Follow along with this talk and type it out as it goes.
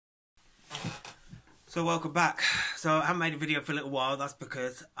So welcome back. So I haven't made a video for a little while. That's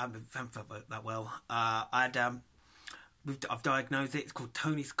because I haven't felt that well. I've diagnosed it. It's called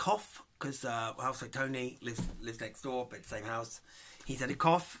Tony's cough because housemate Tony lives next door, but same house. He's had a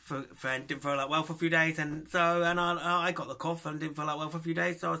cough and didn't feel that well for a few days, and I got the cough and didn't feel that well for a few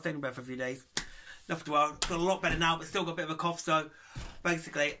days. So I was staying in bed for a few days. Nothing to worry. Feel a lot better now, but still got a bit of a cough. So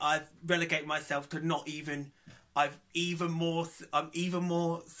basically, I've relegated myself to not even. I'm even more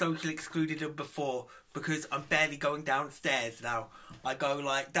socially excluded than before because I'm barely going downstairs now. I go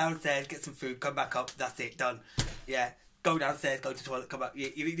like downstairs, get some food, come back up. That's it, done. Yeah, go downstairs, go to the toilet, come back.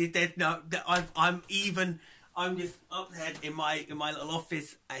 There's no. I'm just up there in my little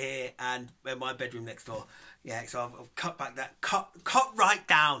office here and in my bedroom next door. Yeah, so I've cut back that cut right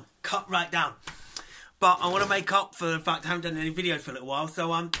down. But I want to make up for the fact I haven't done any videos for a little while.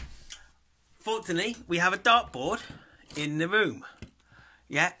 So fortunately, we have a dartboard in the room.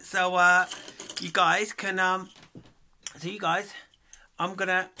 Yeah, so you guys can I'm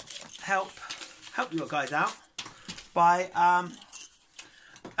gonna help you guys out by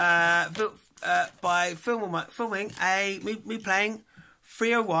filming me playing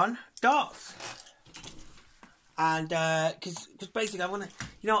 301 darts. And because basically I want to,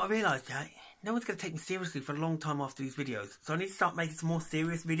 you know what I realised, yeah? No one's gonna take me seriously for a long time after these videos, so I need to start making some more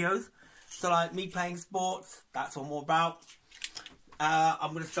serious videos. So like me playing sports, that's what I'm all about.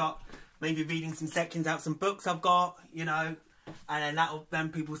 I'm going to start maybe reading some sections out some books I've got, you know, and then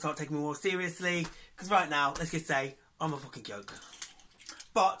people start taking me more seriously. Because right now, let's just say, I'm a fucking joke.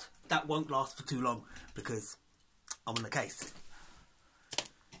 But that won't last for too long because I'm on the case.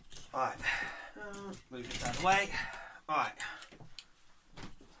 Alright, move this out of the way. Alright.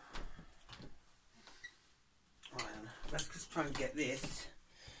 Let's just try and get this.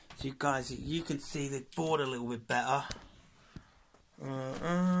 So you guys, you can see the board a little bit better. Hang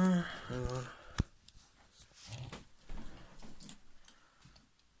on.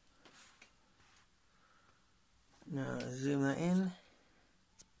 Now zoom that in.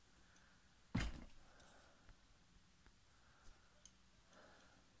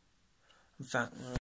 In fact,